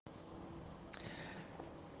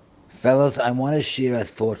Fellows, I want to share a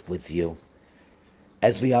thought with you.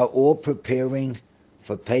 As we are all preparing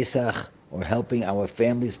for Pesach or helping our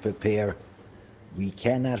families prepare, we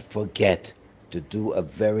cannot forget to do a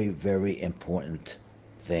very, very important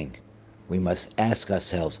thing. We must ask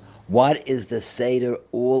ourselves, what is the Seder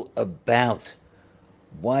all about?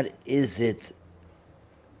 What is it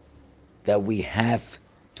that we have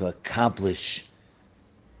to accomplish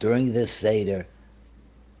during the Seder?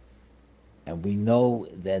 And we know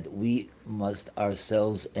that we must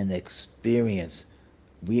ourselves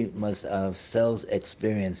we must ourselves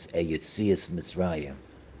experience a Yetzias Mitzrayim.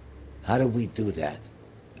 How do we do that?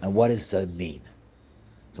 And what does that mean?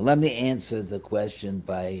 So let me answer the question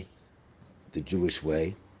by the Jewish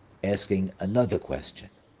way, asking another question.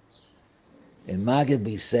 In Maggid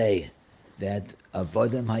we say that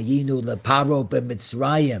Avodim Hayinu leparo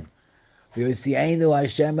b'Mitzrayim, v'yosieinu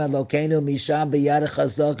Hashem Elokeinu misham b'yad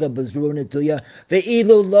chazaka b'zru netuya,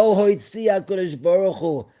 ve'ilu lo hoitzi HaKadosh Baruch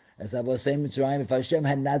Hu. As I was saying, Mitzrayim, if Hashem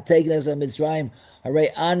had not taken us on Mitzrayim,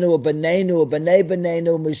 Harei anu b'neinu b'nei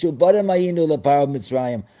b'neinu mishubadim hayinu leparo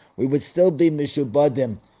Mitzrayim, we would still be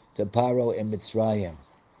mishubadim to Paro in Mitzrayim.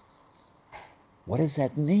 What does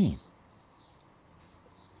that mean?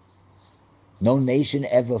 No nation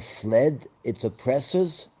ever fled its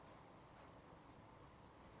oppressors?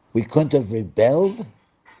 We couldn't have rebelled?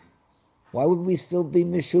 Why would we still be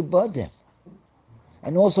mishubadim?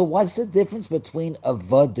 And also, what's the difference between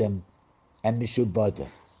avodim and mishubadim?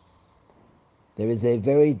 There is a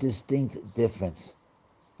very distinct difference,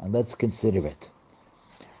 and let's consider it.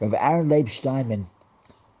 Rav Aaron Leib Steinman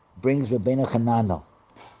brings Rabbeinu Hanano,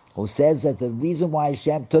 who says that the reason why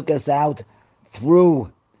Hashem took us out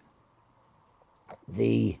through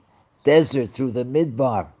the desert, through the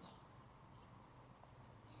midbar,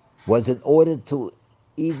 was in order to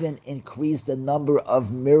even increase the number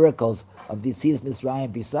of miracles of the Yetzias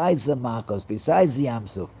Mitzrayim, besides the Makos, besides the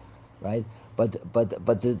Yamsuf, right? But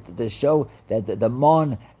to show that the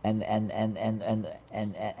Mon and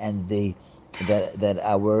the that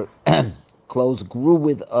our clothes grew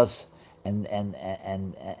with us, and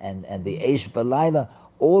the Eish Balayla,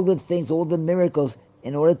 all the things, all the miracles,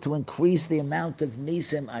 in order to increase the amount of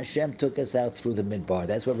Nisim, Hashem took us out through the Midbar.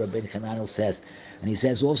 That's what Rabbi Hananel says. And he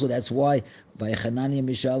says also that's why by Hananiah,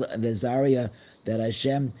 Mishael, and Azariah, that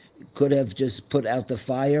Hashem could have just put out the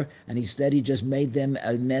fire, and instead he just made them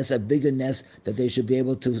a nest, a bigger nest, that they should be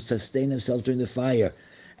able to sustain themselves during the fire.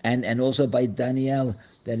 And also by Daniel,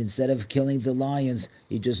 that instead of killing the lions,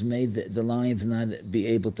 he just made the lions not be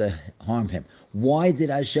able to harm him. Why did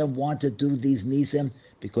Hashem want to do these Nisim?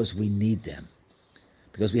 Because we need them.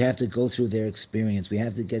 Because we have to go through their experience. We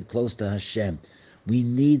have to get close to Hashem. We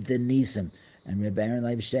need the Nisim. And Reb Aaron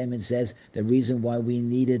Leib Steinman says the reason why we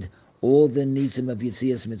needed all the Nisim of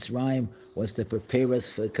Yetzias Mitzrayim was to prepare us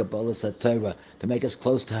for Kabbalah Satorah, to make us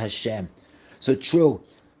close to Hashem. So true,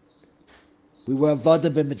 we were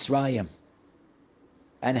Avodah b'Mitzrayim.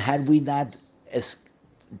 And had we not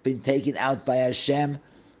been taken out by Hashem,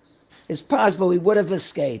 it's possible we would have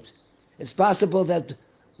escaped. It's possible that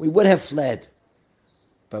we would have fled.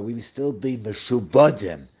 But we would still be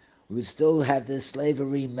meshubadim. We would still have this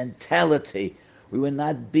slavery mentality. We would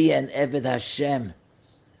not be an Eved Hashem.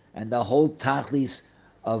 And the whole tachlis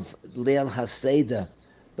of Leil Haseder,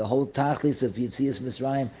 the whole tachlis of Yetzias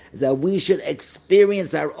Mitzrayim, is that we should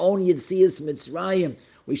experience our own Yetzias Mitzrayim.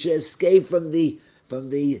 We should escape from the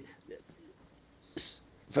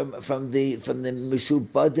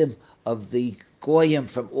meshubadim of the goyim,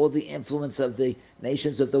 from all the influence of the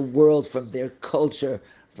nations of the world, from their culture,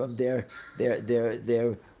 from their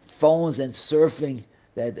phones and surfing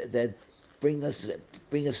that bring us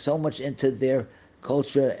so much into their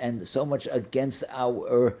culture and so much against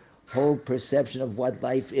our whole perception of what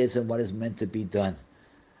life is and what is meant to be done.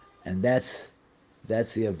 And that's the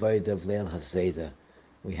avodah of Leil Haseder.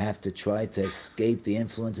 We have to try to escape the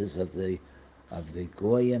influences of the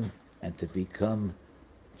goyim and to become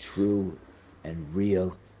true and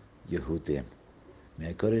real Yehudim.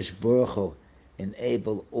 May HaKadosh Baruch Hu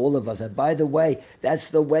enable all of us. And by the way, that's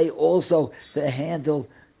the way also to handle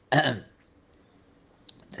the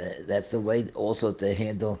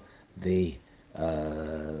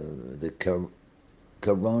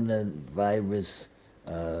coronavirus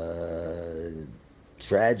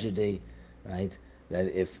tragedy, right? That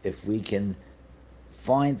if we can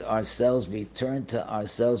find ourselves, return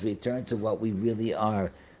to what we really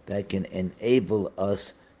are, that can enable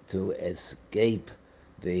us to escape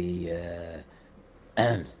the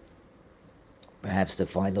perhaps to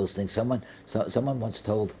find those things. Someone once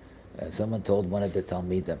told one of the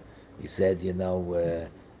Talmidim, he said,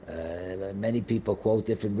 Many people quote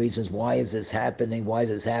different reasons. Why is this happening? Why is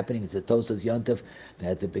this happening? It's a Tosas Yontif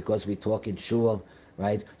that because we talk in shul,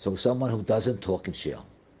 right? So someone who doesn't talk in shul,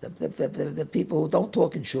 the people who don't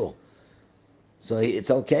talk in shul. So it's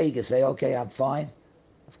okay. You can say, okay, I'm fine.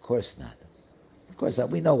 Of course not. Of course not.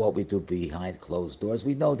 We know what we do behind closed doors.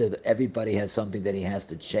 We know that everybody has something that he has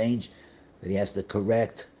to change, that he has to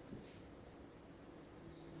correct.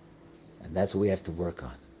 And that's what we have to work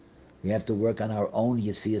on. We have to work on our own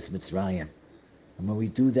Yesias Mitzrayim. And when we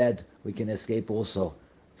do that, we can escape also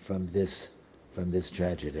from this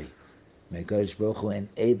tragedy. May Kodesh Baruch Hu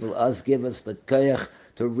enable us, give us the koyach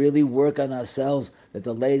to really work on ourselves, that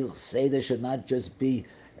the Leil Seder should not just be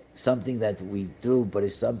something that we do, but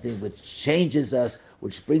it's something which changes us,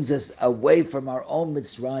 which brings us away from our own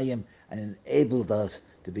Mitzrayim and enabled us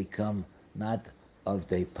to become not of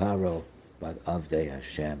the Paro, but of the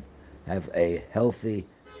Hashem. Have a healthy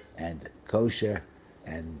and kosher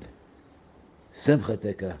and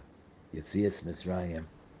simchatika Yetzias Mitzrayim,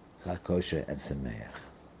 Chag kosher and Sameach.